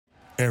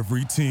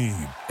Every team,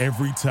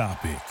 every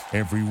topic,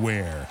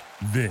 everywhere.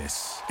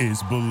 This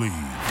is Believe.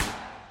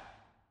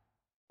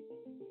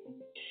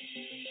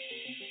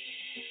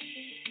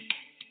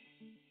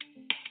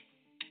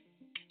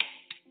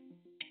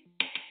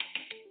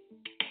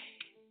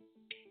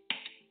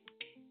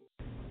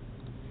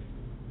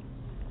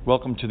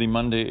 Welcome to the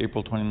Monday,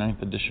 April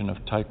 29th edition of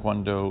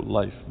Taekwondo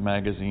Life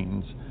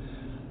Magazine's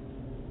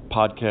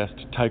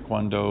podcast,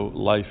 Taekwondo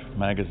Life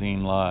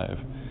Magazine Live.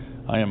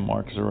 I am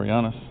Mark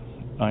Zurianis.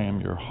 I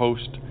am your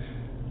host.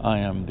 I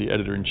am the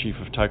editor-in-chief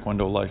of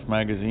Taekwondo Life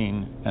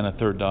Magazine and a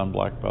third Dan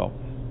black belt.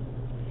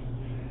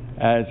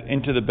 As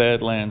Into the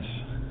Badlands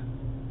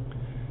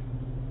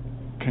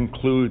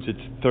concludes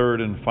its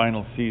third and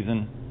final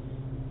season,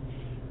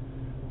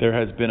 there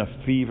has been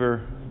a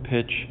fever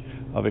pitch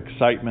of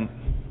excitement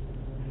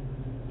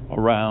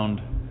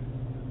around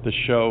the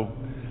show,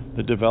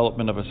 the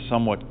development of a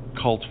somewhat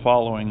cult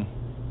following,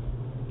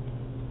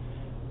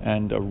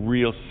 and a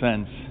real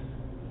sense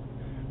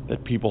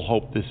that people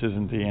hope this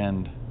isn't the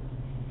end.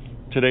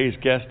 Today's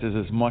guest is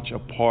as much a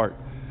part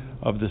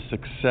of the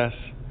success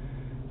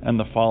and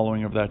the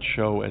following of that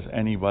show as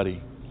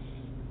anybody.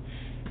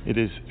 It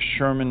is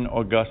Sherman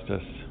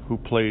Augustus, who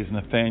plays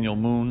Nathaniel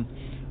Moon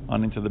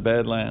on Into the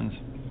Badlands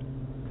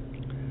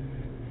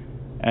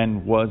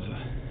and was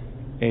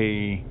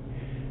a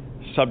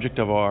subject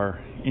of our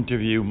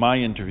interview, my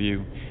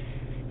interview,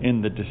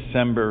 in the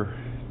December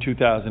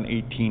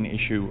 2018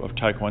 issue of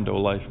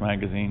Taekwondo Life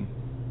magazine.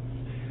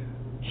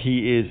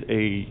 He is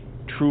a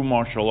true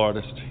martial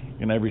artist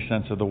in every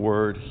sense of the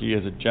word. He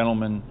is a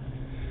gentleman,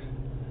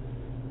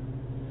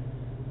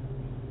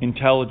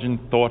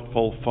 intelligent,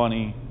 thoughtful,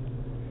 funny,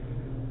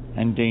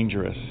 and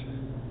dangerous.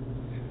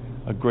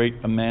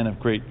 A man of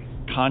great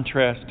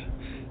contrast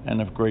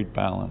and of great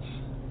balance.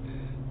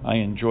 I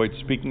enjoyed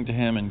speaking to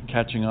him and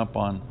catching up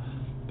on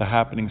the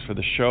happenings for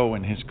the show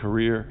and his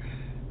career,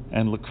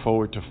 and look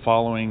forward to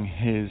following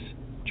his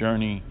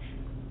journey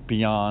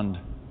beyond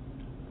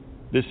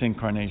this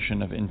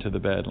incarnation of Into the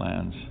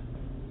Badlands.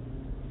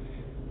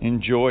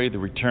 Enjoy the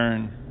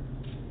return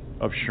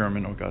of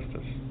Sherman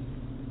Augustus.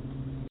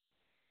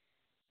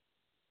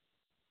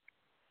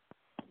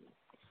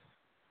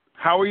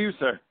 How are you,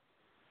 sir?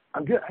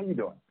 I'm good. How you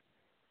doing?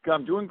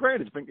 I'm doing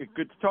great. It's been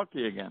good to talk to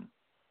you again.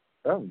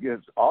 Oh,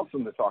 it's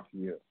awesome to talk to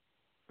you.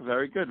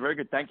 Very good, very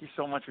good. Thank you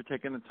so much for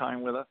taking the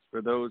time with us.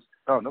 For those,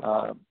 no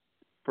problem.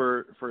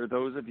 For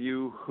those of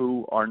you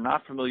who are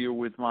not familiar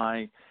with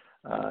my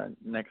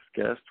next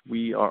guest,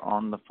 we are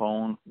on the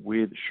phone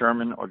with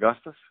Sherman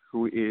Augustus,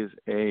 who is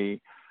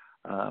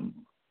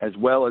as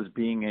well as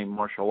being a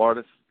martial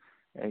artist,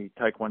 a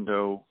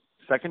Taekwondo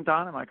second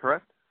Dan. Am I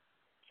correct?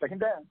 Second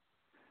Dan.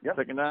 Yep.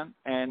 Second Dan,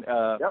 and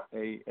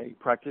a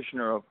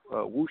practitioner of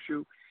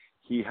Wushu.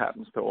 He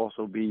happens to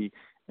also be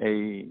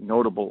a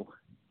notable.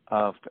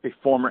 A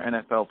former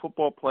NFL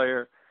football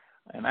player,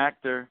 an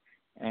actor,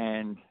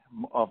 and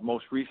of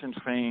most recent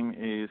fame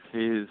is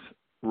his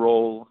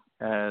role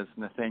as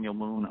Nathaniel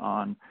Moon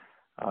on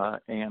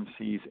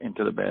AMC's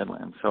Into the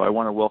Badlands. So I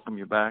want to welcome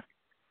you back,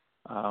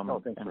 and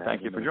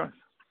thank you for joining us.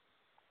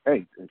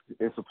 Hey,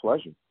 it's a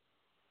pleasure.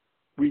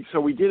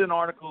 We did an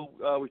article,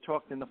 we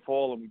talked in the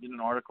fall, and we did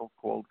an article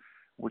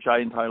which I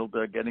entitled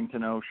Getting to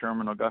Know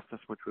Sherman Augustus,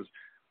 which was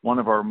one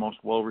of our most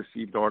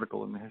well-received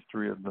articles in the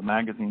history of the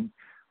magazine.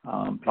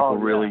 People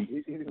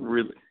really.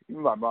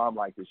 Even my mom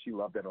liked it. She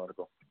loved that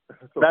article.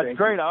 So that's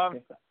great.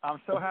 I'm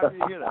so happy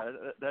to hear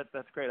that.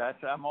 That's great.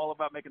 I'm all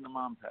about making the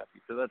moms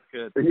happy, so that's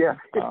good. Yeah,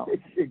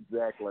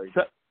 exactly.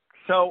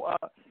 So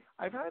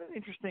I've had an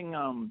interesting,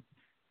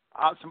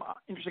 some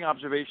interesting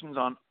observations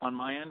on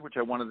my end, which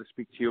I wanted to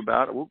speak to you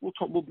about.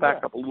 We'll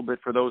back up a little bit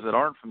for those that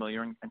aren't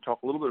familiar and talk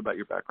a little bit about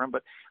your background.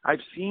 But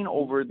I've seen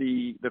over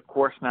the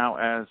course now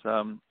as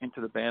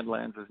Into the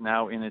Badlands is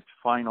now in its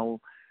final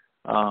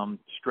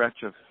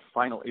stretch of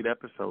final 8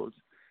 episodes.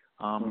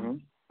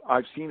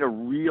 I've seen a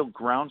real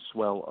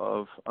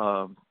groundswell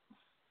of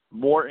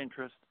more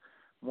interest,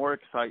 more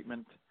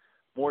excitement,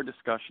 more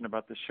discussion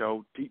about the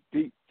show.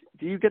 Do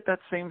you get that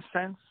same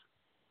sense?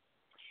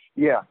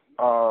 Yeah,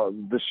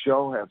 the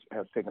show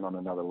has taken on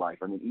another life.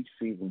 I mean, each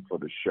season for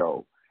the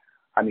show,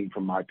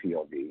 from my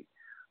POV,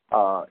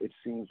 it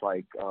seems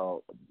like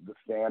the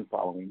fan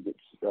following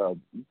gets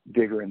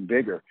bigger and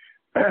bigger.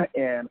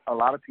 And a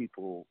lot of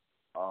people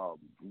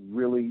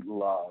really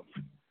love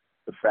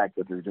the fact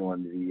that they're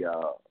doing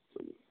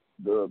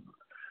the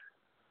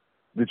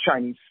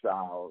Chinese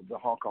style, the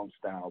Hong Kong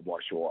style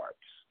martial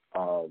arts,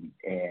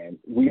 and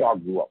we all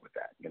grew up with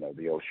that.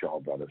 The old Shaw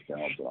Brothers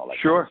films and all that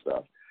kind of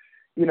stuff.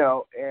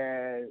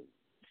 And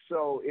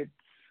so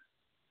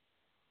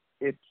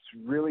it's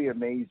really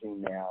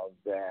amazing now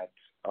that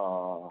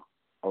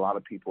a lot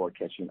of people are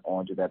catching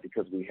on to that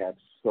because we have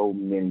so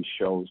many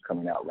shows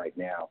coming out right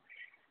now.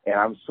 And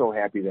I'm so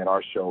happy that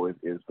our show is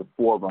the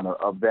forerunner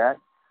of that.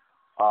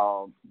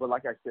 But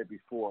like I said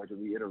before, to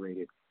reiterate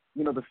it,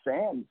 the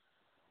fans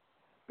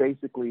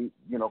basically,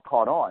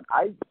 caught on.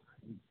 I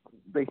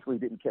basically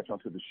didn't catch on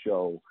to the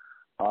show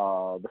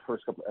the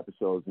first couple of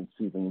episodes in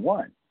season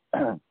 1.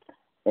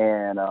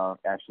 And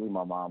actually,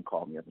 my mom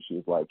called me up and she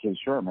was like, "Hey,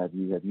 Sherm, have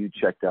you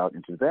checked out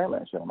Into the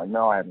Badlands?" And I'm like,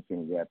 "No, I haven't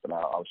seen it yet, but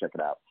I'll check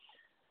it out."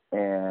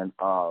 And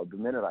the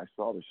minute I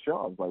saw the show,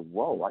 I was like,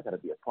 "Whoa, I got to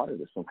be a part of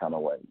this some kind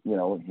of way."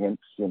 Hence,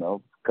 a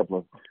couple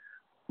of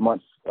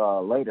months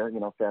later,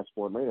 fast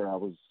forward later, I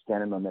was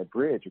standing on that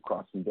bridge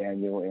across from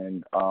Daniel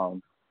and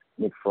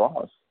Nick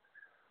Frost,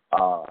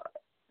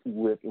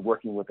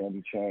 working with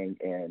Andy Chang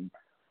and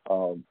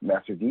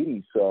Master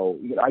Didi. So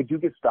I do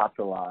get stopped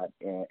a lot,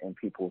 and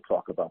people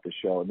talk about the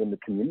show. And then the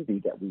community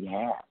that we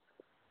have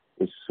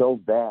is so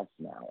vast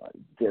now.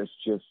 There's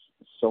just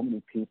so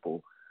many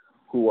people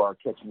who are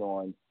catching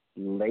on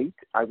late,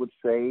 I would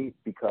say,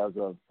 because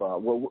of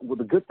well,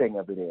 the good thing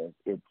of it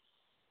is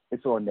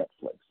it's on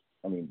Netflix.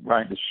 I mean,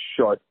 right. The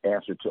short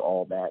answer to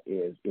all that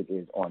is it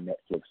is on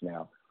Netflix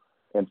now,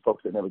 and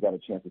folks that never got a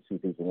chance to see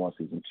season 1,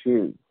 season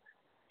 2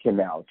 can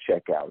now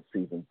check out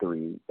season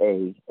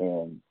 3A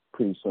and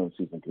pretty soon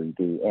season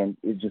 3D, and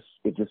it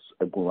just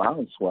a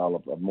groundswell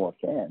of more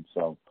fans.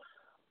 So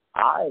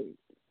I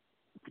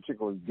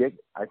particularly dig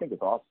it. I think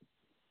it's awesome,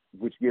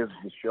 which gives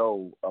the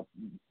show a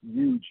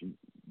huge,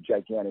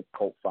 gigantic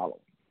cult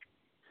following.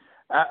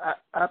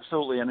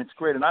 Absolutely, and it's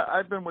great. And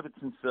I've been with it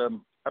since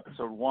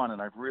episode 1,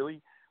 and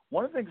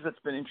one of the things that's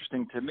been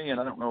interesting to me, and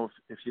I don't know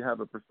if you have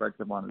a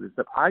perspective on it, is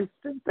that I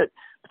think that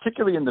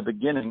particularly in the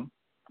beginning,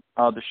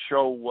 the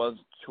show was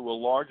to a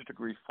large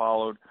degree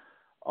followed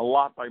a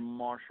lot by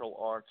martial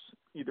arts,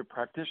 either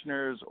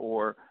practitioners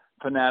or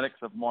fanatics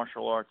of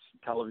martial arts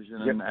television,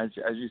 yep. And as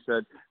you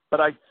said. But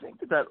I think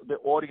that the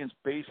audience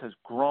base has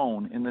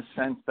grown in the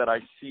sense that I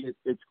see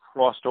it's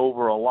crossed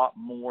over a lot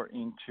more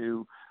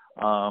into,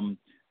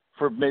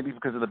 for maybe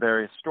because of the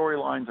various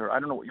storylines, or I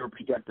don't know what your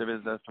perspective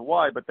is as to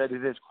why, but that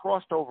it has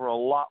crossed over a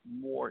lot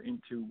more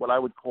into what I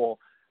would call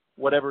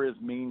whatever is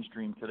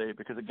mainstream today.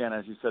 Because again,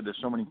 as you said, there's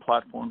so many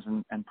platforms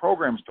and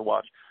programs to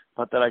watch,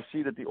 but that I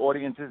see that the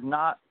audience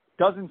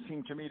doesn't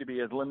seem to me to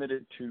be as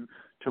limited to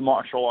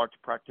martial arts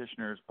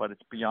practitioners, but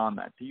it's beyond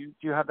that. Do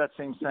you have that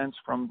same sense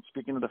from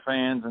speaking to the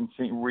fans and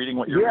reading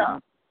what you're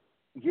reading?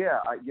 Yeah.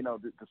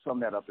 To sum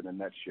that up in a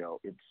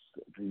nutshell, it's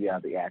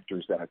the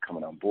actors that are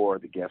coming on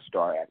board, the guest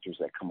star actors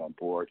that come on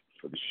board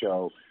for the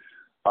show.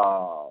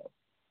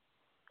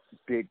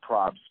 Big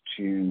props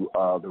to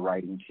the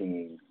writing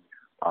team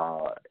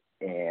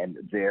and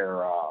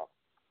their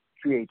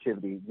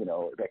creativity,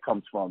 that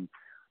comes from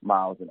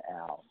Miles and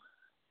Al.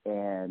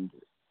 And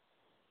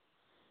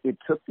it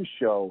took the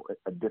show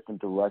a different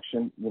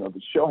direction.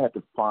 The show had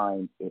to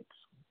find its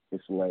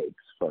legs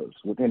first.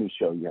 With any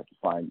show, you have to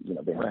find,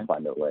 they have to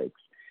find their legs.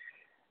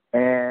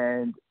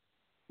 And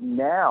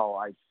now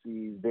I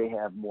see they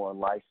have more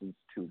license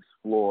to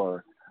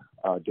explore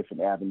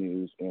different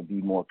avenues and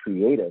be more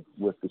creative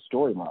with the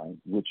storyline,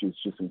 which is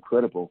just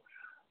incredible.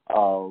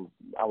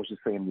 I was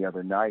just saying the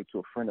other night to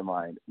a friend of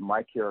mine,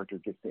 my character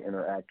gets to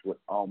interact with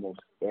almost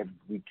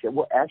every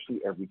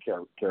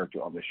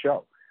character on the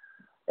show.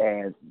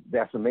 And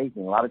that's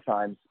amazing. A lot of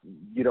times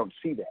you don't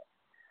see that.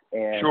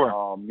 And,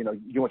 sure.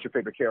 You want your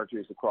favorite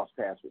characters to cross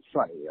paths with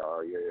Sonny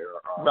or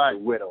your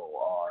Widow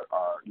or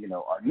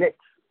Nick,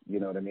 you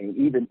know what I mean?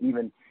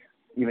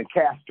 Even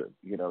Castor,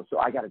 So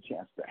I got a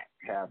chance to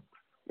have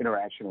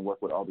interaction and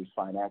work with all these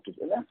fine actors.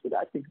 And that's what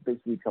I think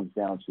basically comes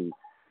down to.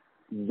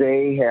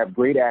 They have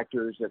great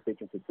actors that they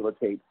can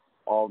facilitate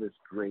all this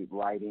great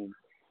writing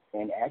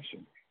and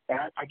action. And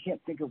I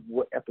can't think of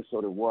what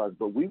episode it was,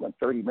 but we went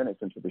 30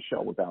 minutes into the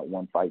show without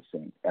one fight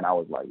scene. And I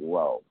was like,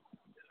 whoa,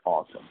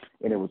 awesome.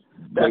 And it was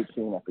great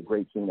scene after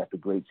great scene after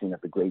great scene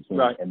after great scene.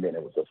 Right. And then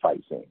it was a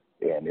fight scene.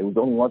 And it was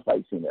only one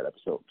fight scene that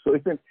episode. So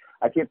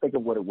I can't think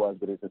of what it was,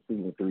 but it's a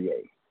season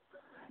 3A.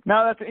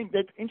 Now, that's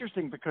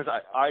interesting because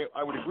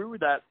I would agree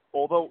with that,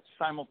 although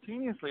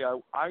simultaneously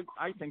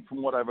I think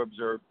from what I've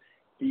observed,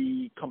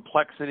 the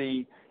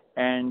complexity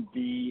and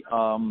the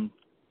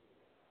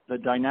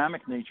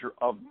dynamic nature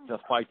of the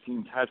fight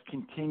scenes has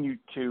continued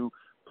to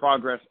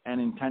progress and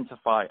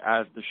intensify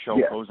as the show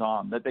goes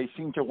on. That they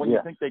seem to, when you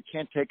think they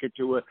can't take it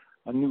to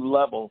a new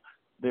level,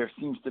 there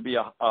seems to be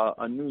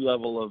a new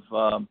level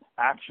of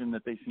action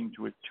that they seem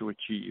to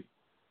achieve.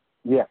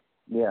 Yeah.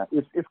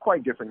 It's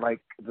quite different.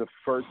 Like the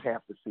first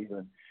half of the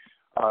season,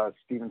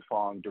 Stephen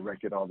Fong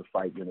directed all the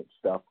fight unit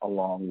stuff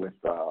along with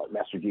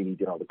Master Didi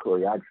did all the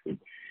choreography.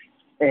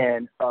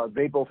 And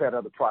they both had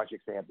other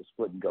projects they had to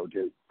split and go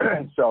do.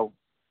 So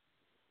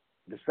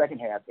the second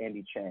half,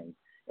 Andy Chang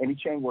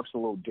works a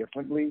little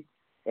differently.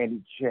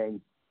 Andy Chang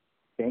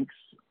thinks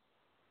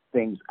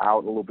things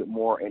out a little bit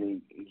more,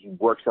 and he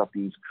works up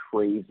these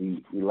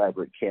crazy,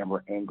 elaborate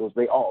camera angles.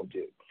 They all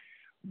do.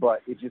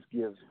 But it just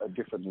gives a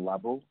different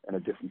level and a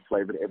different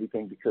flavor to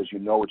everything because you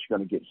know what you're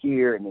going to get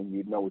here, and then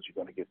you know what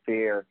you're going to get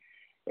there.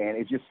 And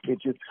it just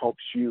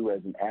helps you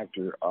as an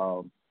actor.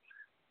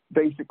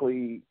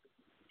 Basically,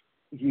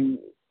 the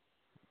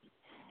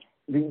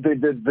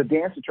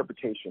dance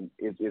interpretation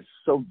is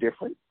so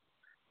different,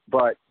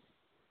 but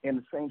in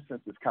the same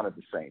sense, it's kind of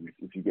the same,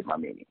 if you get my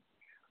meaning.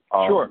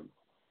 Sure.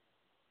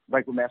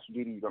 Like with Master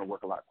Didi, you're going to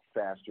work a lot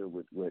faster.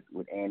 With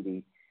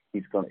Andy,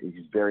 he's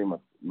very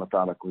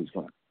methodical. He's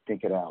going to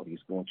think it out. He's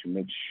going to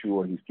make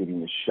sure he's getting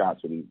the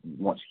shots that he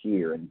wants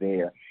here and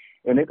there,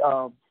 and it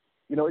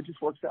it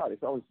just works out.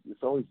 It's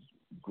always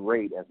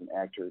great as an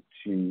actor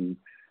to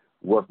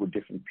work with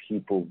different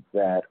people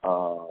that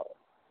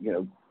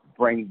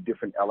bring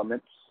different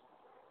elements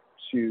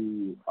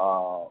to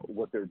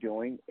what they're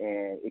doing,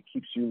 and it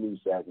keeps you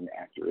loose as an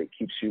actor. It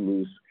keeps you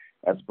loose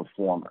as a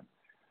performer,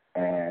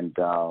 and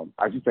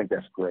I just think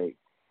that's great.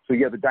 So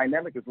yeah, the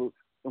dynamic is,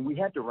 and we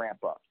had to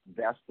ramp up.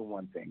 That's the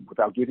one thing.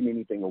 Without giving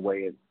anything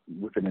away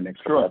within the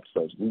next couple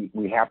episodes,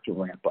 we have to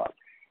ramp up,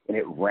 and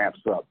it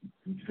ramps up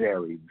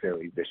very,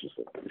 very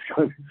viciously. It's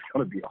going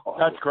to be hard.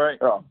 That's great.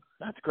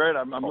 That's great.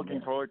 I'm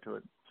looking forward to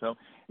it. So,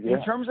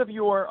 in terms of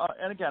your,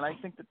 and again, I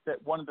think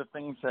that one of the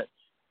things that,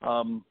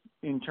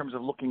 in terms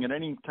of looking at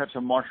any types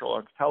of martial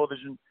arts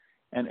television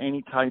and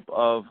any type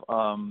of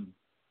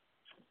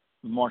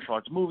martial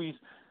arts movies,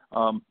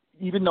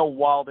 even though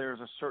while there's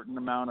a certain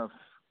amount of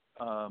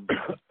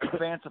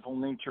fanciful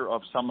nature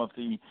of some of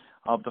the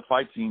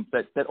fight scenes,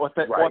 that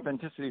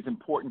authenticity is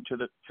important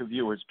to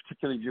viewers,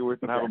 particularly viewers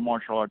that have a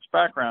martial arts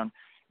background,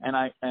 and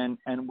I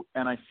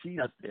see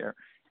that there,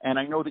 and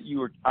I know that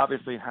you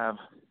obviously have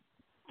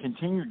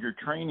continued your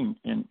training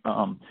in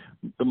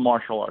the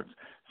martial arts.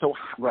 So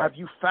have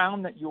you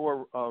found that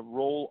your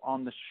role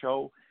on the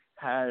show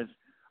has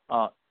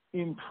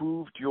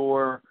improved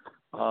your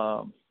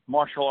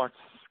martial arts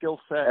skill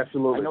set?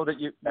 Absolutely. I know that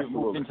you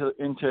moved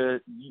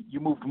you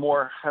moved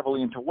more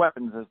heavily into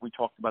weapons, as we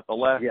talked about the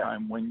last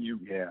time when you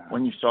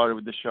started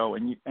with the show,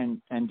 and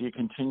do you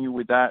continue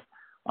with that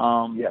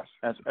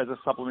as a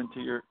supplement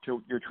to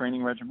your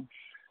training regimen?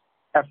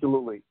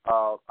 Absolutely.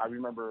 I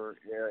remember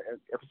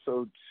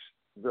episode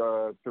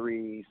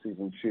 3,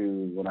 season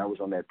 2, when I was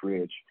on that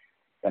bridge,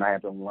 and I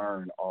had to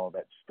learn all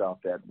that stuff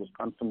that was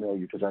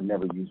unfamiliar because I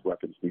never used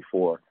weapons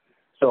before.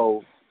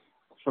 So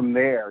from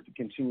there, to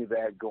continue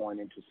that going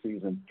into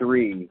season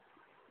 3,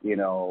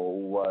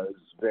 was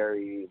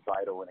very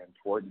vital and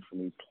important for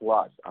me.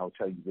 Plus, I'll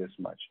tell you this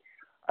much: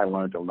 I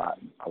learned a lot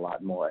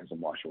more as a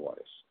martial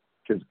artist,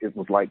 because it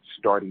was like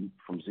starting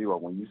from zero.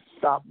 When you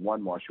stop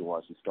one martial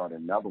arts and start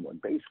another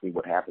one, basically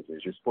what happens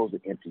is you're supposed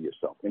to empty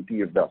yourself, empty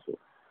your vessel,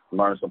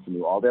 learn something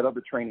new. All that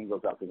other training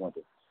goes out the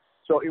window.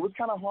 So it was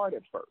kind of hard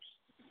at first,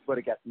 but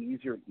it got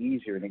easier and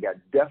easier, and it got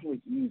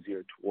definitely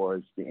easier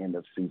towards the end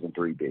of season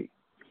 3B.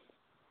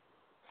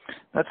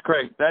 That's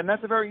great. And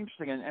that's a very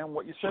interesting, and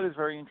what you said is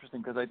very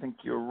interesting, because I think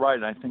you're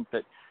right. I think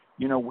that,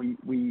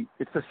 we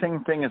it's the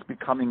same thing as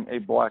becoming a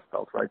black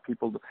belt, right?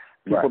 People that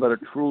are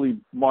truly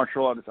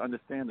martial artists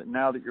understand that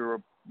now that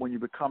when you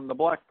become the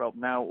black belt,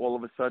 now all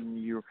of a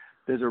sudden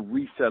there's a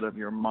reset of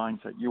your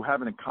mindset. You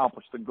haven't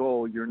accomplished the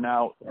goal. You're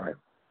now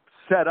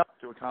set up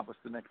to accomplish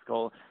the next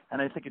goal.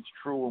 And I think it's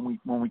true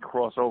when we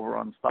cross over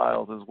on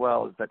styles as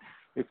well, is that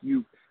if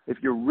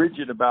you're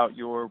rigid about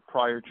your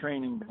prior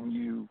training,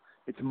 then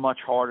it's much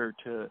harder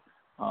to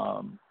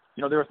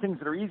there are things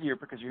that are easier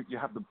because you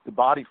have the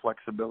body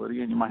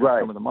flexibility and you might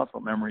have some of the muscle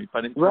memory,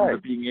 but in terms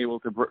of being able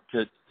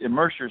to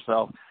immerse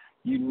yourself,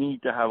 you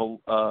need to have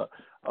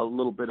a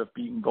little bit of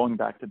going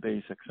back to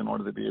basics in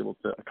order to be able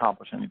to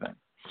accomplish anything.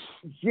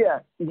 Yeah,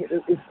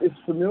 it's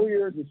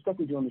familiar. The stuff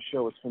we do on the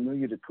show is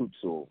familiar to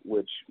Kutsu,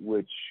 which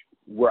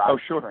where I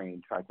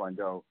trained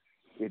Taekwondo.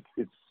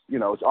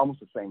 It's almost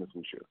the same as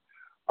Wushu,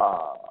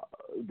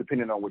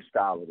 depending on which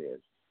style it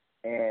is.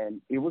 And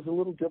it was a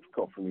little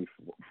difficult for me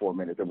for a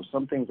minute. There were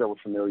some things that were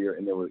familiar,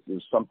 and there was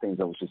some things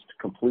that was just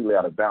completely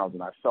out of bounds.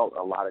 And I felt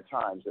a lot of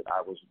times that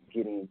I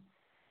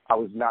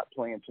was not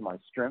playing to my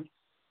strengths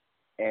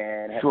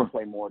and had to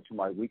play more to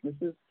my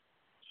weaknesses.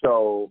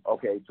 So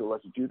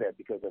let's do that,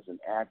 because as an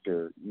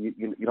actor,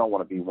 you don't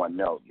want to be one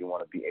note. You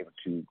want to be able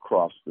to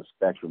cross the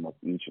spectrum of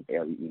each and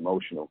every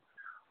emotional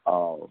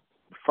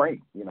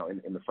frame,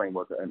 in the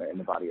framework and in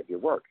the body of your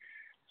work.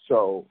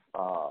 So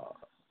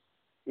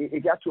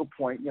it got to a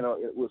point,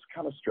 it was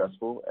kind of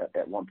stressful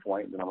at one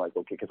point. And I'm like,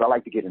 okay, because I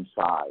like to get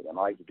inside, and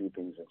I like to do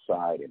things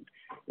inside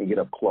and get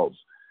up close.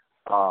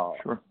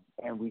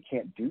 And we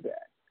can't do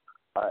that.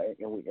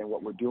 And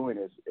what we're doing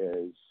is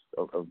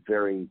a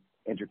very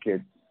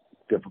intricate,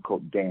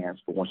 difficult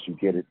dance, but once you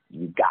get it,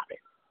 you got it,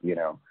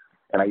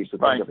 And I used to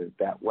think of it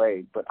that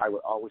way, but I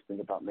would always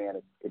think about, man,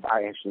 if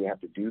I actually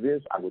have to do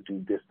this, I would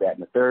do this, that,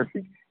 and the third.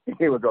 And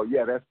they would go,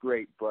 yeah, that's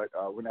great, but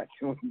we're not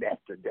doing that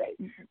today.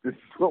 This is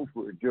what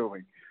we're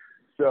doing.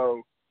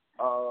 So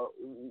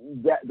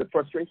that the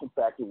frustration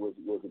factor was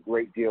a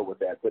great deal with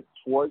that. But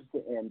towards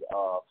the end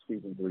of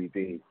season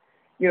 3B,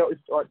 it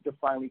started to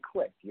finally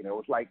click.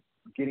 It's like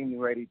getting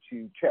ready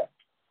to test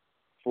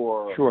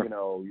for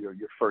your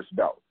first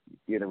belt.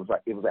 It was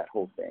that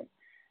whole thing.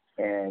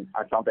 And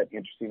I found that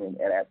interesting,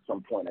 and at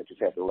some point I just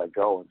had to let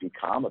go and be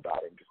calm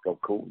about it and just go,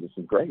 cool, this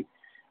is great,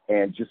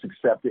 and just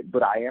accept it.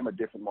 But I am a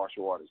different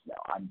martial artist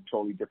now. I'm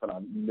totally different. I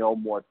know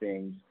more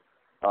things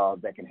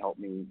that can help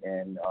me,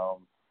 and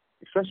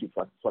especially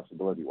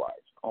flexibility-wise.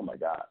 Oh, my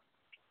God.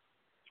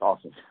 It's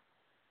awesome.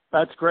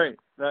 That's great.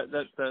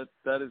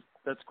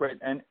 That's great.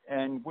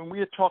 And when we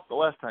had talked the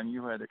last time,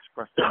 you had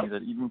expressed to me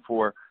that even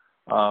for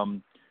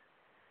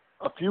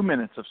a few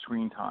minutes of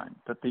screen time,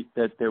 that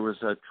there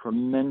was a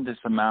tremendous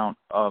amount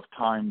of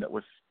time that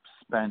was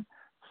spent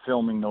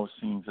filming those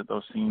scenes, that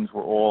those scenes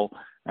were all,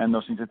 and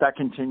those scenes, that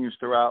continues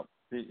throughout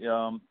the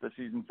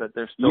seasons, that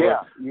they're still...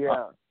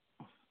 Yeah.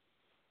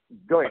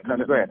 Go ahead. Go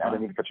ahead. I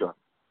didn't mean to cut you off.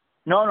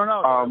 No.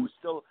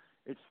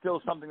 It's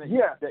still something that,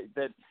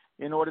 that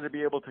in order to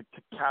be able to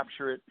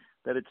capture it,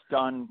 that it's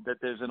done, that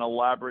there's an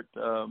elaborate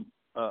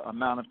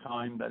amount of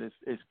time that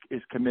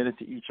is committed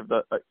to each of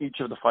the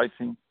fight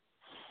scenes.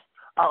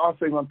 I'll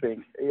say one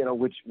thing,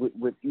 which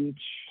with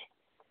each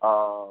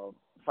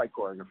fight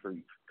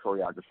choreographer,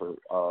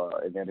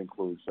 and that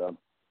includes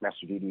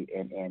Master Didi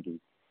and Andy,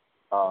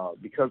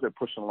 because they're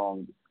pushing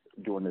along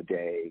during the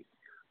day,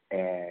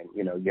 and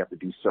you have to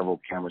do several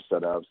camera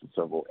setups and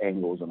several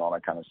angles and all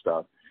that kind of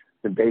stuff.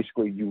 Then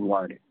basically you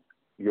learn it.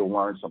 You'll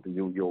learn something.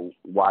 You'll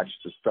watch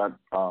the stunt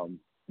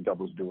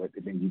doubles do it,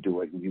 and then you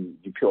do it, and you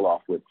peel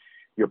off with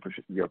your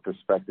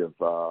perspective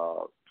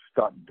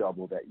stunt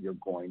double that you're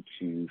going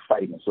to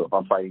fight against. So if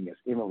I'm fighting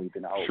against Emily,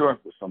 then I'll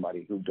work with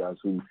somebody who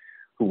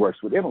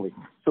works with Emily.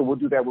 So we'll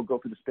do that. We'll go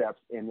through the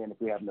steps, and then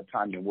if we have enough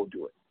time, then we'll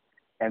do it,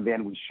 and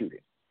then we shoot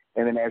it.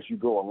 And then as you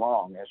go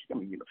along,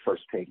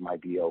 first take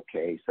might be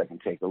okay,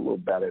 second take a little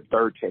better,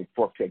 third take,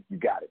 fourth take, you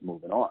got it,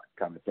 moving on,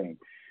 kind of thing.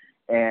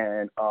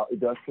 And it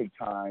does take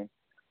time.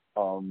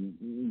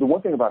 The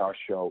one thing about our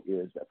show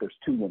is that there's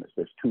 2 units.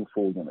 There's 2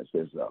 full units.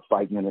 There's a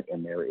fight unit,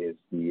 and there is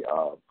the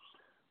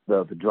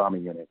drama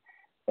unit.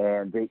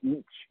 And they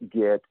each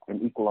get an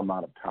equal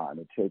amount of time.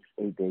 It takes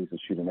 8 days to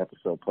shoot an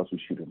episode, plus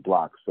we shoot in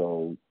blocks.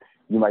 So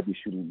you might be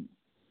shooting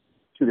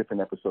 2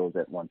 different episodes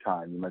at one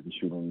time. You might be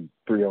shooting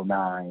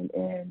 309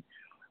 and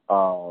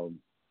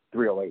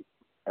 308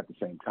 at the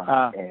same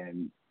time.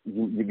 And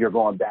you're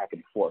going back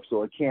and forth.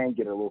 So it can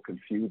get a little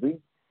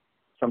confusing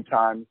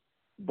sometimes.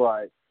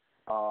 But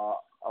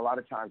a lot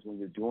of times when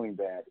you're doing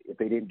that, if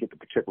they didn't get the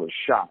particular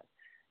shot,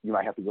 you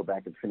might have to go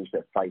back and finish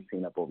that fight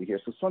scene up over here.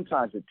 So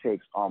sometimes it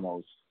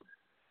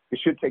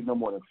should take no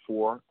more than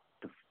 4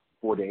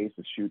 days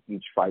to shoot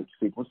each fight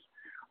sequence,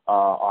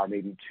 or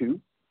maybe 2.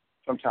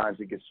 Sometimes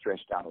it gets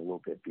stretched out a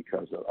little bit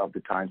because of the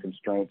time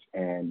constraints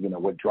and,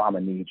 what drama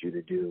needs you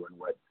to do and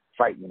what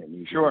fight unit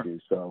needs you to do.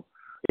 So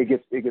it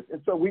gets,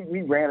 and so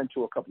we ran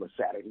into a couple of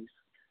Saturdays,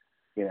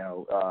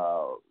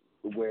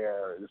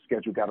 where the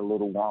schedule got a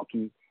little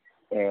wonky,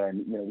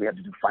 and, we had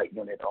to do fight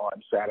unit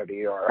on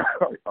Saturday or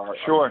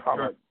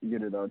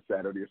unit on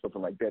Saturday or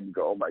something like that, and you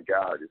go, oh my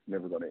God, it's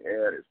never going to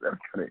end. It's never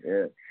going to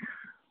end.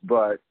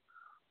 But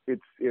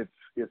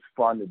it's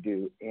fun to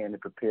do, and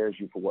it prepares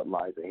you for what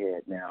lies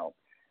ahead. Now,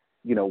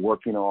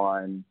 working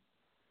on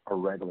a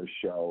regular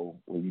show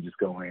where you just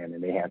go in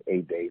and they have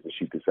 8 days to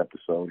shoot this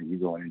episode, and you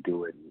go in and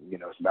do it, and,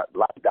 it's not a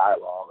lot of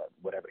dialogue or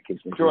whatever the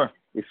case may be.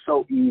 It's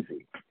so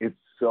easy. It's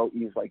so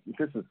easy. Like,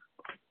 this is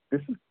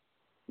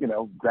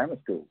grammar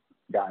school,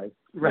 guys.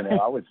 Right.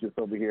 I was just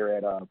over here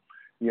at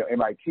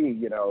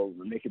MIT,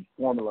 making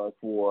formula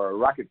for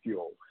rocket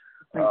fuel.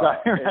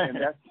 Exactly. And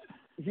that's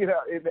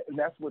and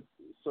that's what's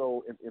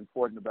so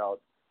important about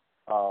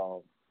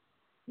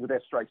what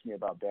that strikes me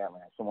about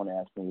Badlands. Someone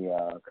asked me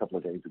a couple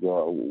of days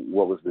ago,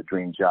 what was the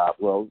dream job?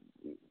 Well,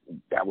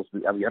 I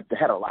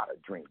had a lot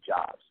of dream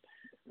jobs,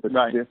 but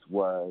this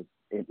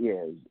it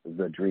is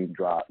the dream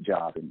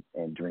job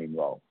and dream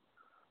role.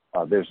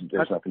 There's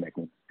nothing that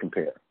can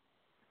compare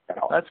at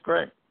all. That's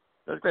great.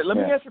 Let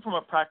me ask you from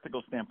a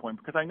practical standpoint,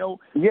 because I know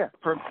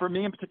for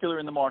me in particular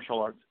in the martial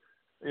arts,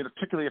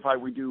 particularly if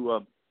we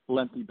do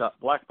lengthy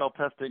black belt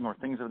testing or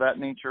things of that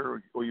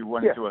nature, or you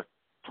went into a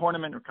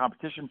tournament or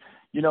competition,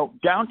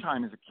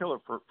 downtime is a killer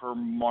for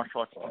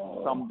martial arts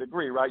to some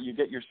degree, right? You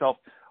get yourself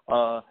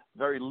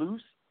very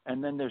loose,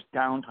 and then there's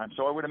downtime.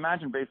 So I would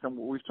imagine, based on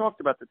what we've talked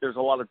about, that there's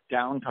a lot of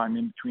downtime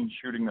in between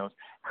shooting those.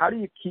 How do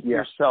you keep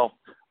yourself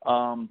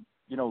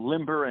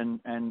limber and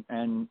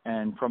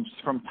from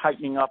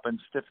tightening up and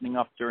stiffening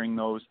up during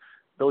those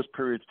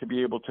periods to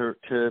be able to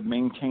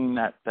maintain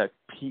that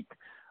peak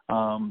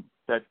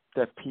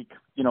that peak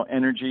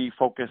energy,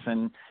 focus,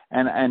 and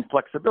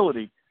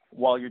flexibility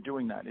while you're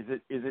doing that? Is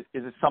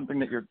it something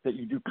that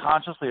you do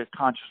consciously, a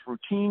conscious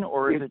routine,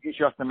 or is it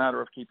just a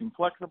matter of keeping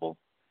flexible?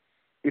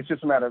 It's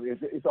just a matter of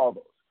it's all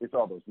those. It's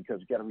all those,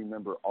 because you got to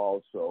remember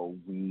also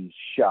we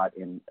shot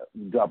in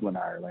Dublin,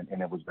 Ireland,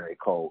 and it was very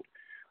cold.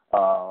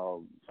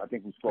 I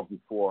think we spoke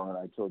before, and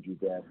I told you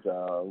that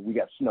we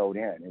got snowed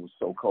in. It was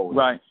so cold,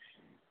 right?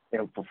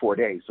 And for 4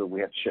 days, so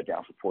we had to shut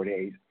down for 4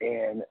 days.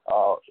 And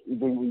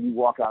when you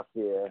walk out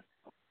there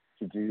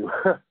to do,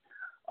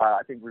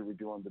 I think we were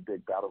doing the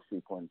big battle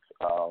sequence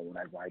when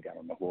I ride down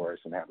on the horse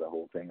and have the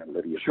whole thing, and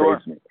Lydia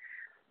praised me.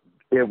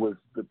 That was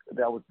the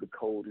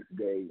coldest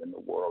day in the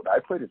world. I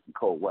played in some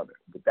cold weather,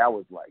 but that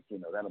was like,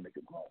 that'll make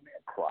a grown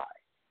man cry.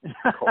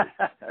 Cold.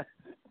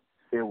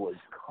 It was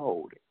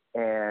cold.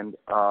 And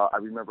I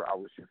remember I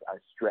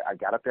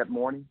got up that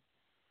morning.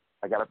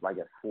 I got up like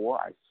at 4.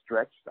 I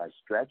stretched. I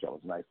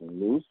was nice and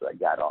loose. I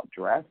got all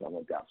dressed. I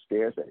went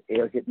downstairs. That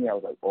air hit me. I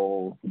was like,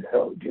 oh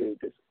no,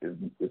 dude, this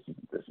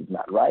is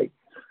not right.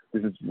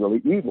 This is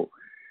really evil.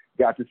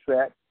 got to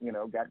set,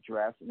 got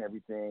dressed and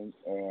everything,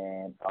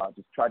 and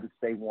just tried to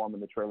stay warm in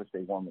the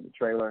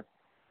trailer.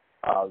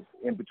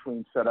 In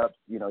between setups,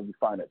 you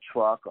find a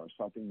truck or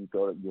something, you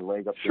go, you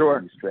leg up there,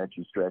 and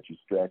you stretch,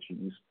 and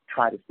you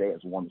try to stay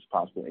as warm as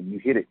possible, and you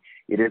hit it.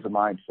 It is a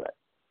mindset.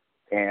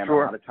 And a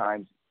lot of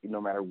times, no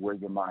matter where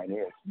your mind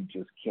is, you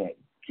just can't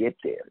get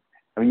there.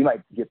 I mean, you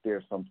might get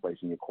there someplace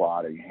in your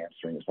quad or your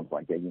hamstring or something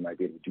like that. You might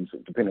be able to do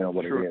something, depending on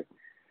what it is.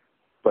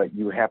 But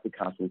you have to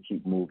constantly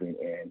keep moving.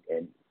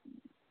 And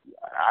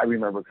I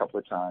remember a couple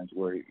of times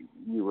where it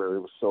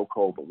was so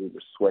cold, but we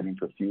were sweating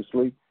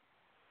profusely,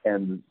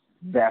 and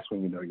that's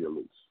when you know you're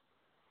loose.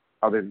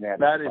 Other than that,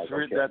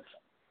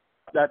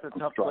 that's a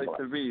tough place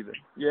to be.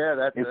 Yeah,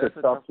 that's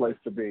a tough place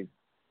to be.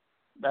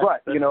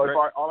 But, if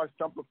all our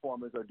stunt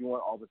performers are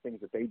doing all the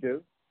things that they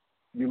do,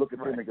 you look at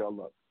them and go,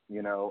 look,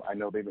 I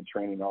know they've been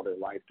training all their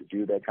life to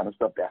do that kind of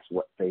stuff. That's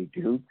what they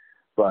do.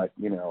 But,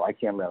 I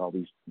can't let all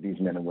these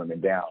men and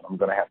women down. I'm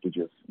going to have to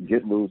just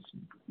get loose,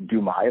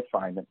 do my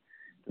assignment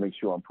to make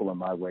sure I'm pulling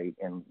my weight,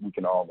 and we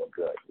can all look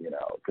good,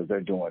 because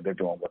they're doing what they're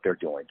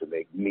doing to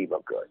make me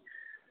look good.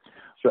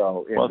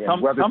 So,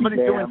 somebody's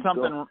doing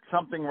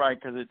something right,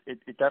 because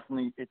it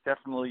definitely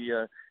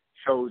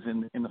shows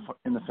in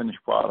the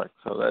finished product.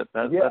 So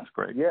that's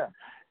great.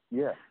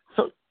 Yeah.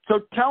 So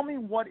tell me,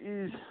 what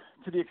is,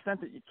 to the extent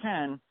that you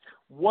can,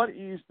 what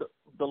is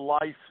the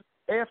life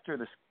after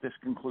this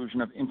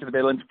conclusion of Into the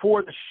Badlands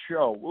for the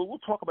show? We'll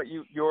talk about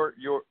your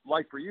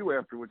life for you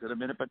afterwards in a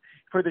minute, but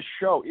for the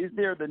show, is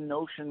there the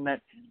notion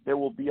that there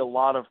will be a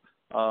lot of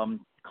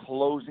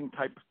closing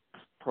type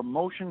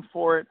promotion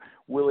for it?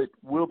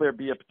 Will there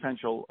be a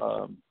potential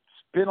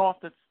spin-off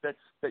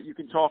that you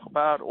can talk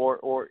about,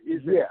 or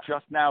is it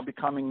just now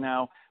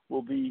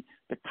will be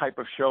the type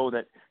of show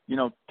that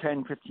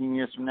 10, 15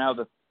 years from now,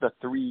 the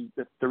three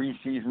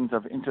seasons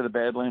of Into the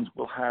Badlands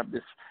will have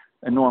this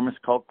enormous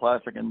cult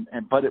classic,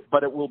 but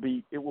it will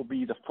be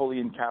the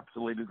fully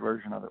encapsulated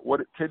version of it.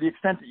 To the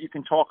extent that you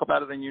can talk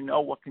about it, and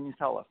what can you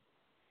tell us?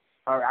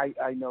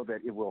 I know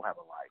that it will have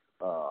a life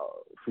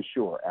for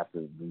sure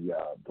after the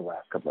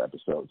last couple of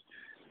episodes.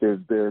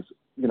 There's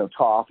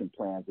talk and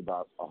plans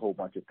about a whole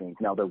bunch of things.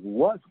 Now, there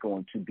was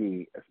going to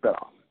be a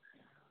spinoff,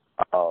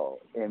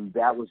 and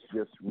that was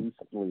just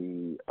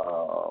recently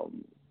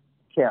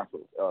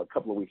canceled a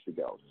couple of weeks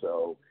ago.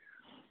 So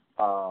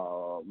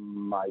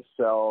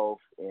myself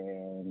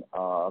and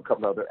a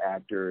couple of other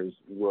actors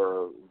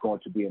were going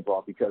to be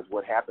involved, because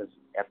what happens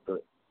at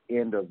the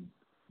end of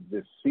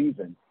this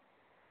season,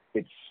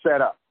 it's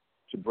set up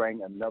to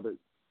bring another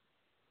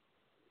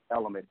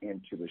element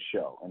into the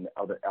show, and the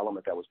other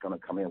element that was going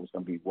to come in was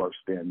going to be worse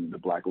than the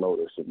Black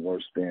Lotus and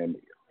worse than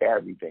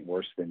everything,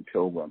 worse than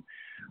Pilgrim.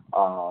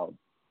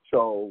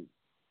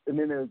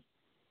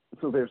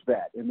 There's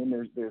that, and then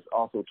there's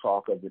also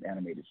talk of an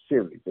animated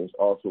series. There's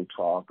also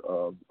talk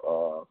of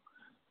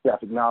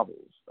graphic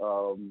novels.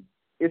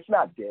 It's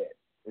not dead.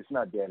 It's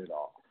not dead at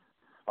all.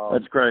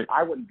 That's great.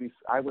 I wouldn't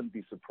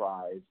be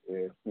surprised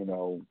if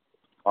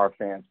our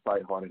fans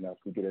fight hard enough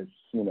to get us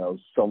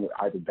somewhere,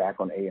 either back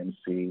on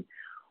AMC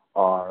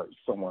or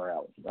somewhere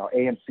else. Now,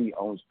 AMC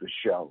owns the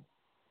show,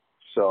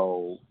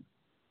 so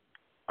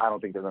I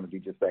don't think they're going to be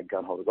just that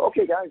gun-ho to go,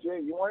 okay, guys,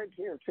 you want it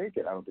here, take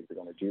it. I don't think they're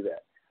going to do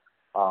that,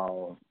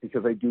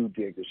 because they do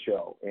dig the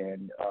show,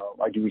 and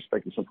I do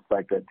respect the simple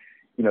fact that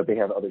they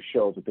have other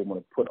shows that they want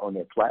to put on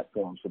their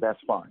platform, so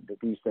that's fine. That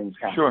these things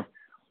happen.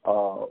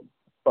 Sure.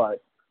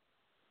 But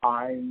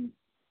I'm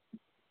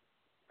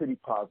pretty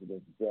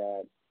positive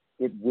that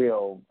it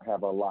will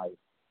have a life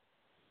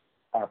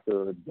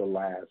after the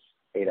last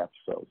 8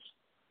 episodes.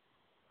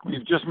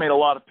 You've just made a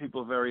lot of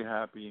people very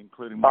happy,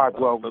 including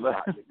myself.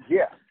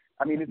 Yeah.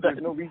 I mean,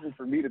 there's no reason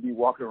for me to be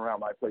walking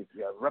around my place,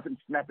 rubbing,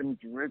 snapping,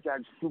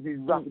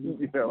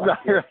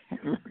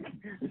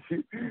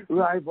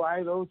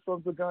 why those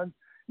sons of guns?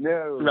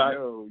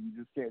 No,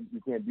 you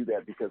can't do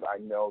that, because I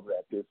know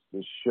that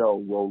this show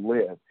will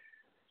live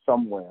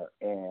somewhere,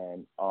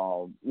 and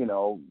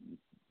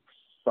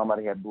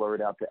somebody had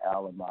blurred out to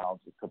Alan Miles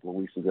a couple of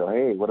weeks ago,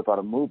 hey, what about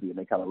a movie? And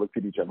they kind of looked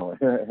at each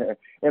other,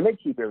 and they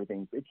keep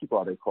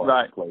all their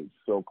cards played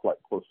so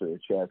close to their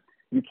chest,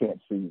 you can't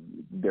see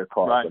their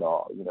cards at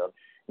all,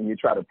 and you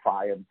try to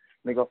pry them, and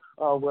they go,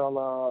 oh,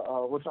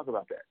 well, we'll talk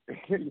about that.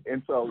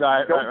 And so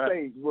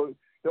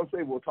don't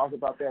say we'll talk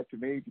about that to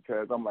me,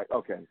 because I'm like,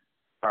 okay,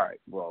 all right,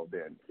 well,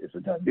 then it's a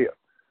done deal.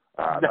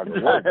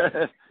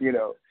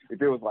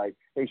 If it was like,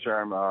 hey,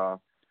 Sherm,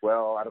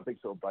 well, I don't think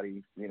so,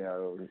 buddy,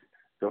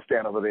 go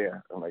stand over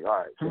there. I'm like, all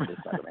right, so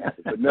it's not going to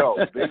happen. But no,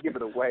 they give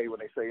it away when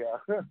they say,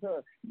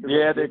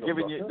 they're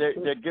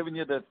giving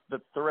you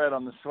the thread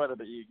on the sweater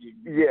that you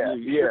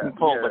shouldn't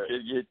pull, but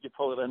you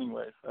pull it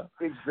anyway. So.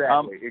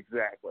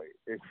 Exactly.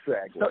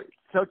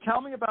 So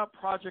tell me about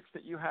projects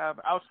that you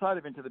have outside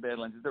of Into the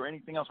Badlands. Is there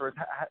anything else,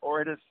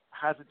 or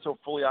has it so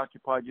fully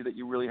occupied you that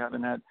you really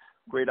haven't had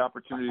great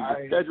opportunity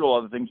to schedule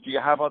other things? Do you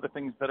have other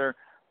things that are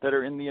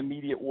in the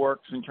immediate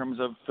works in terms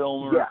of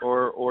film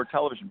or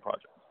television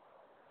projects?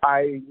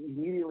 I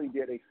immediately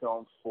did a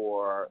film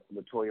for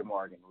Latoya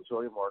Morgan.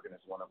 Latoya Morgan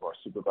is one of our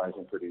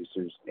supervising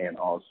producers and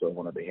also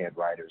one of the head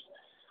writers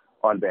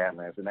on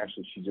Badlands. And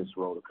actually, she just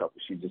wrote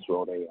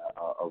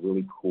a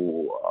really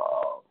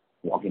cool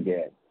Walking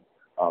Dead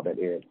that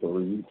aired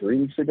 3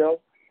 weeks ago.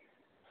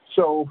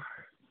 So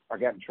I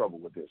got in trouble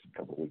with this a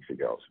couple of weeks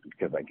ago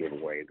because I gave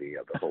away the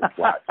whole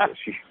plot.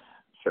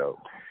 So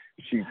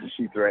she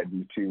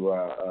threatened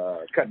to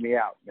cut me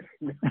out.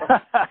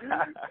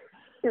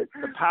 The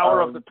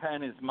power of the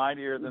pen is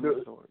mightier than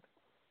the sword.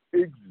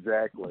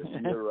 Exactly.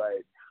 You're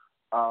right.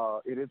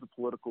 It is a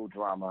political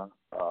drama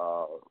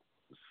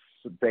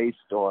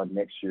based on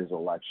next year's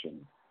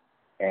election.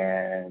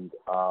 And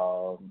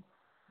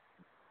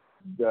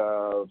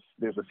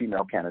there's a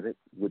female candidate,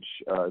 which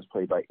is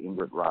played by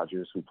Ingrid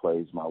Rogers, who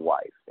plays my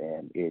wife.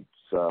 And it's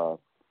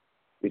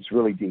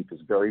really deep.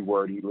 It's very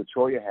wordy.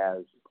 Latoya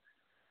has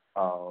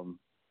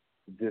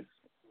this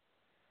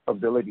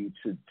ability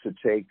to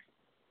take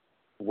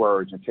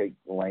words and take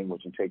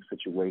language and take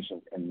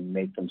situations and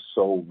make them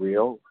so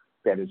real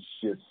that it's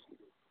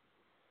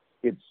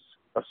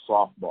a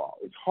softball.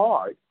 It's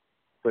hard,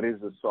 but it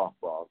is a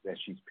softball that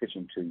she's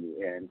pitching to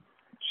you, and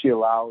she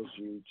allows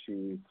you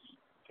to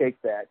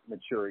take that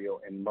material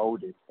and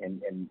mold it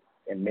and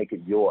make it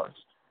yours.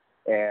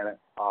 And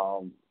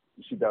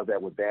she does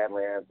that with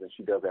Badlands, and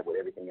she does that with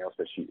everything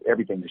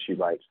that she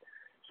writes.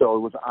 So it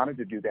was an honor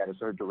to do that. It's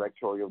her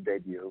directorial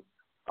debut.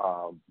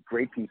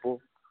 Great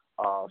people.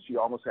 She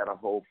almost had a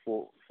whole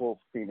full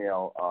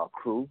female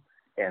crew,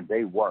 and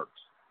they worked.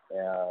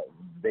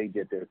 They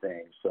did their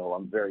thing. So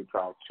I'm very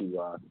proud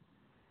to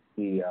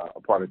be a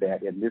part of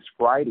that. And this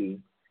Friday,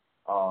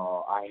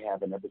 I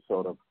have an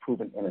episode of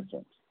Proven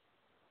Innocent.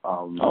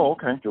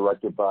 Okay.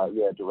 Directed by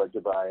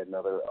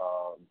another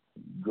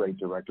great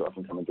director,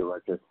 up-and-coming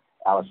director,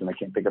 Allison. I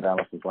can't think of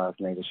Allison's last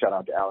name, but shout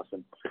out to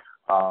Allison.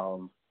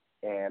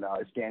 And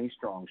it's Danny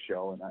Strong's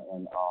show,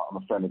 and I'm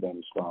a friend of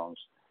Danny Strong's.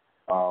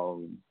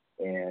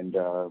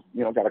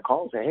 Got a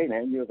call and say, hey,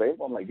 man, you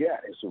available? I'm like, yeah.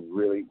 It's a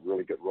really,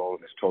 really good role,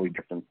 and it's totally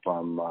different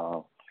from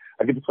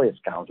I get to play a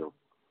scoundrel.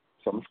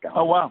 So I'm a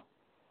scoundrel. Oh, wow.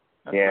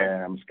 That's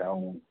right. I'm a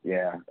scoundrel.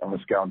 Yeah, I'm a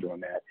scoundrel in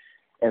that.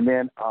 And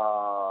then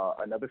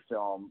another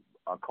film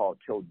called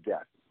Till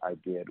Death I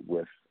did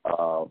with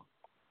the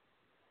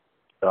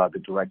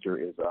director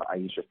is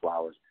Aisha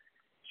Flowers.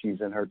 She's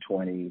in her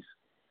 20s,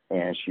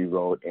 and she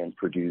wrote and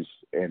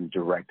produced and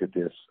directed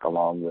this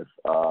along with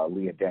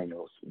Leah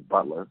Daniels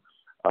Butler.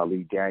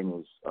 Lee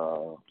Daniels.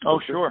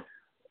 Sure.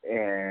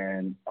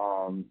 And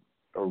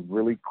a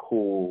really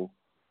cool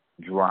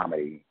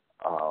dramedy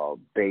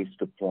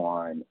based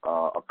upon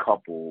a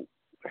couple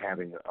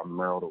having a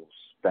marital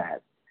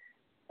spat,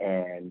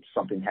 and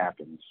something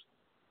happens.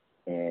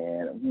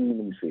 And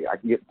let me see. I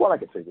can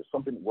say this.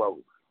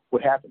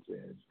 What happens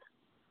is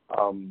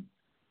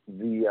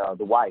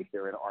the wife,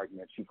 they're in an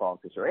argument. She falls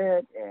to her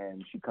head,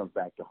 and she comes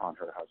back to haunt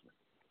her husband.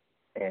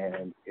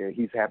 And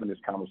he's having this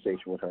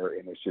conversation with her,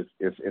 and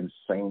it's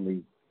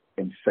insanely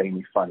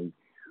funny,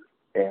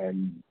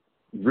 and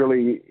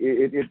really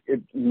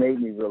it made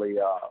me really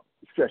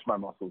stretch my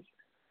muscles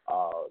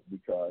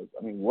because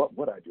I mean, what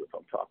would I do if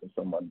I'm talking to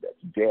someone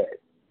that's dead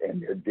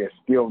and they're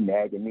still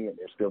nagging me and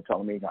they're still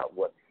telling me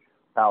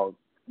how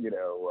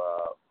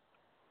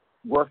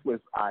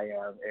worthless I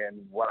am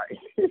and what I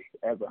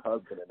as a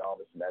husband and all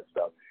this and that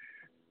stuff.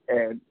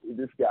 And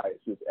this guy is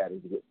just at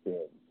his wit's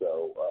end.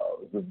 So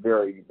it's a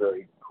very,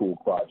 very cool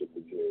project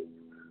to do.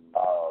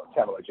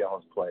 Tamala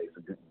Jones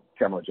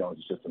Tamala Jones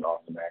is just an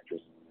awesome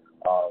actress.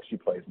 She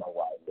plays my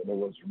wife. And it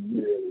was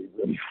really,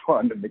 really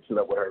fun to mix it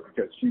up with her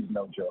because she's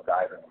no joke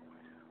either.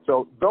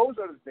 So those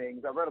are the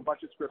things. I read a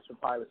bunch of scripts for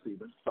pilot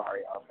season.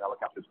 Sorry,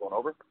 helicopter's going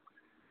over.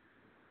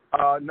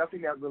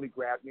 Nothing that really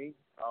grabbed me.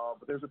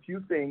 But there's a few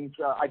things.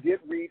 I did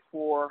read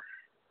for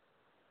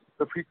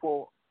the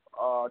prequel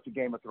to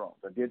Game of Thrones.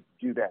 I did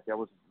do that. That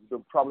was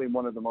probably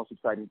one of the most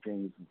exciting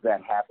things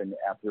that happened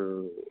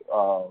after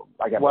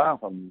I got back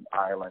from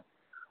Ireland.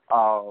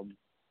 Of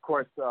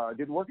course, it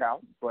didn't work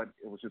out, but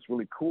it was just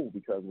really cool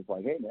because it was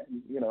like, hey, man,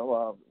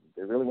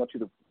 they really want you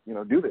to,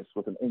 do this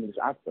with an English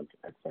accent.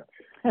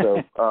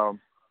 So,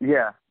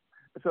 yeah.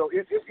 So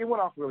it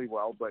went off really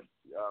well, but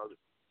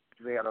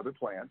they had other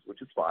plans,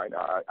 which is fine.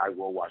 I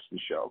will watch the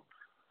show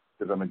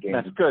because I'm a Game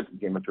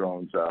of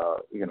Thrones,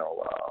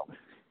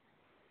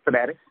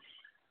 fanatic.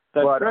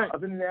 That's but great.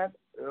 Other than that,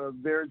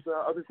 there's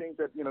other things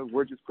that,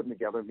 we're just putting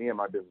together. Me and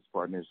my business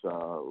partners,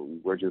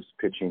 we're just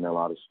pitching a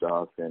lot of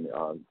stuff and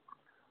a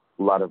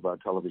lot of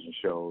television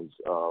shows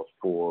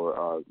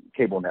for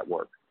cable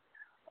network.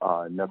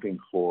 Nothing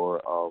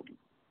for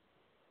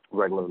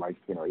regular, like,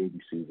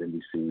 ABCs,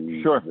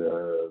 NBCs, sure.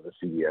 the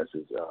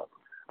CBSs.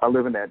 I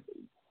live in that,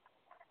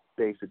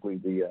 basically,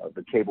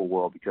 the cable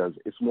world because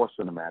it's more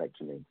cinematic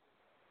to me.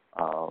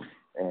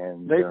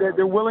 And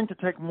they're willing to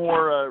take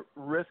more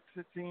risks,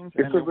 it seems,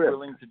 and they're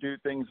willing to do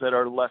things that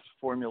are less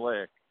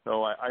formulaic.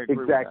 So I agree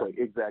with that.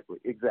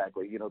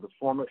 Exactly.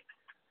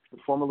 The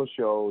formula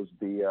shows,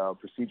 the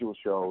procedural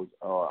shows,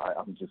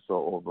 I'm just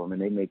so over them.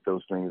 And they make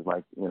those things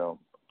like,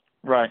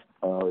 Right.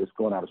 It's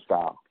going out of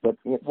style. But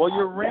well,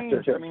 your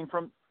range. I mean,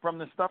 from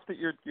the stuff that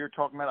you're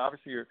talking about,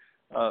 obviously you're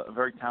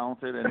very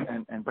talented,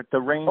 and but the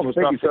range of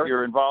stuff that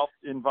you're involved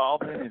in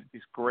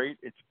is great.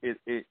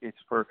 It's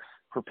for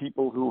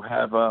people who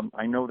have.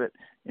 I know that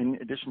in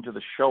addition to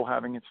the show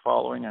having its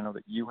following, I know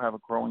that you have a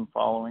growing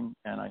following,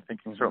 and I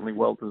think it's certainly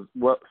well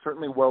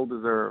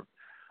deserved.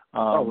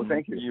 Well,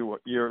 thank you.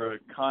 You're a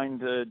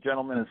kind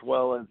gentleman as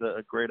well as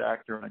a great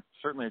actor, and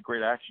certainly a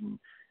great action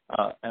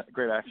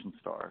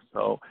star.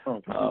 So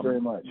thank you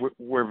very much.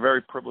 We're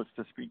very privileged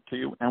to speak to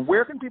you. And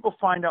where can people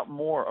find out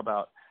more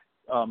about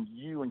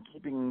you and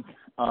keeping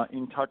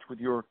in touch with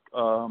your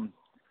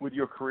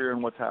career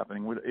and what's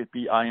happening? Would it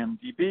be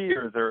IMDb,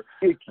 or is there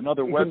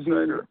another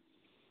website? Or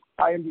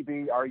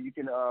IMDb, or you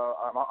can.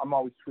 I'm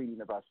always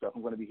tweeting about stuff.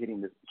 I'm going to be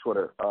hitting this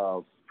Twitter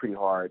pretty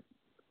hard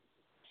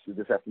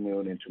this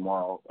afternoon and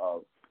tomorrow,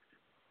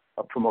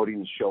 promoting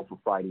the show for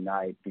Friday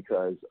night,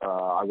 because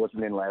I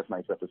wasn't in last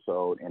night's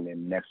episode, and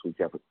then next week's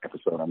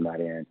episode I'm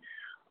not in.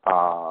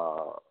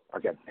 I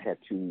had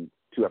two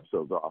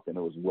episodes off, and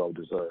it was well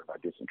deserved. I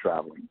did some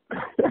traveling.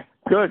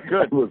 Good.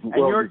 It was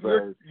well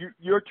deserved.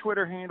 Your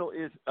Twitter handle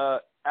is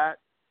at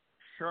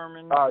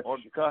Sherman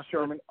Augustus.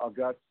 Sherman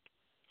Augustus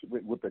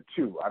with a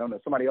 2. I don't know.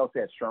 Somebody else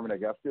had Sherman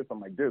Augustus.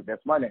 I'm like, dude,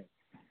 that's my name.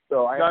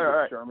 So I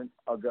have Sherman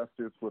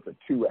Augustus with a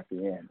 2 at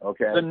the end.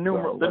 Okay. The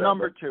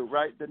number 2,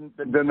 right?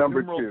 The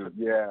number 2.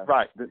 Yeah.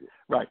 Right.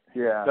 Right.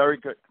 Yeah. Very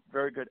good.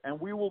 Very good. And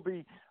we will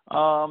be.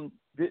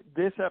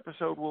 This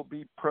episode will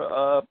be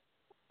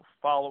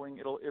following.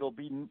 It'll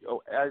be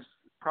as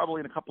probably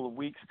in a couple of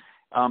weeks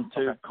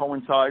to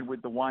coincide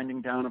with the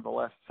winding down of the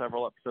last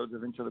several episodes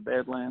of Into the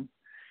Badlands.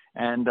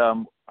 And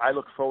I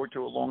look forward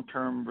to a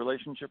long-term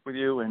relationship with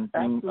you and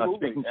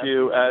speaking to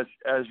you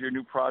as your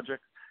new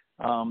project.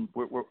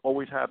 We're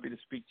always happy to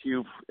speak to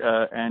you,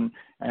 and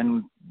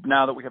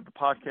now that we have the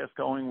podcast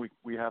going,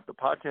 we have the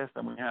podcast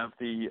and we have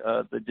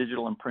the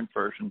digital and print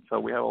version, so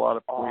we have a lot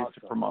of ways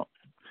to promote.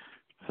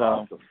 So,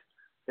 awesome.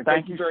 And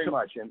thank you very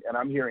much, and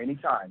I'm here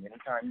anytime, and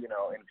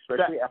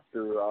especially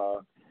after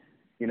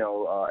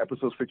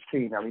episode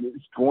 16. I mean,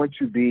 it's going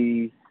to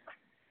be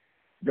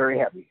very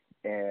heavy,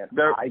 and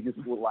I just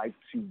would like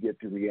to get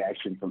the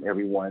reaction from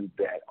everyone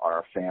that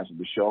are fans of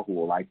the show, who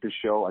will like the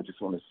show. I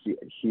just want to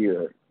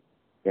hear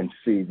and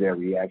see their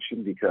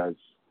reaction, because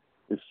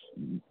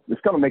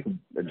it's going to make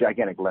a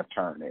gigantic left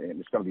turn, and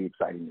it's going to be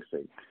exciting to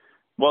see.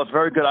 Well, it's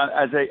very good.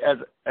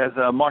 As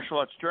a martial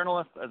arts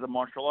journalist, as a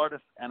martial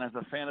artist, and as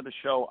a fan of the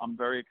show, I'm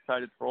very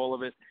excited for all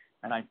of it.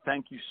 And I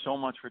thank you so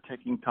much for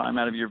taking time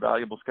out of your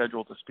valuable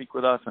schedule to speak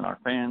with us and our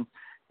fans.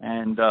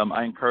 And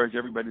I encourage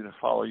everybody to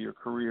follow your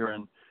career.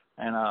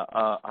 And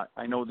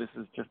I know this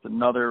is just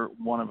another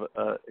one of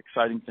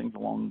exciting things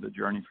along the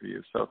journey for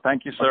you. So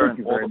thank you, sir,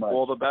 and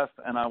all the best,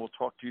 and I will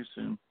talk to you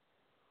soon.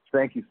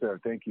 Thank you,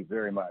 sir. Thank you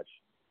very much.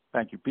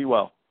 Thank you. Be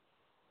well.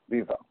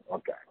 Be well.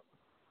 Okay.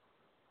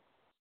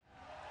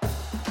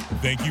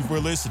 Thank you for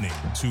listening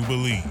to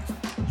Believe.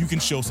 You can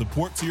show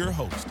support to your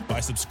host by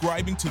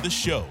subscribing to the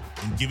show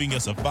and giving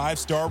us a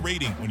 5-star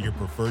rating on your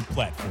preferred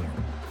platform.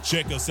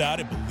 Check us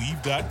out at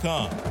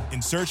Believe.com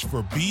and search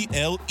for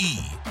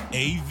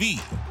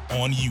BLEAV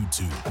on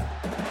YouTube.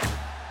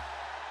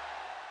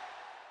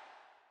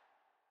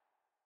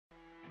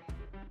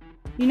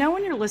 You know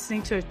when you're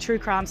listening to a true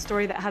crime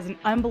story that has an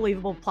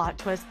unbelievable plot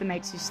twist that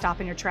makes you stop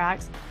in your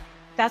tracks?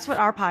 That's what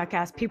our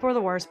podcast, People Are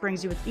the Worst,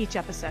 brings you with each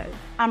episode.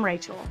 I'm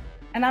Rachel.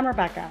 And I'm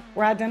Rebecca.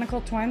 We're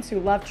identical twins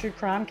who love true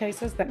crime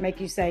cases that make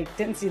you say,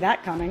 didn't see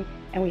that coming,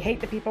 and we hate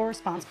the people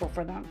responsible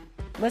for them.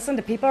 Listen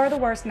to People Are the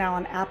Worst now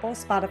on Apple,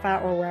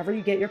 Spotify, or wherever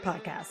you get your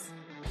podcasts.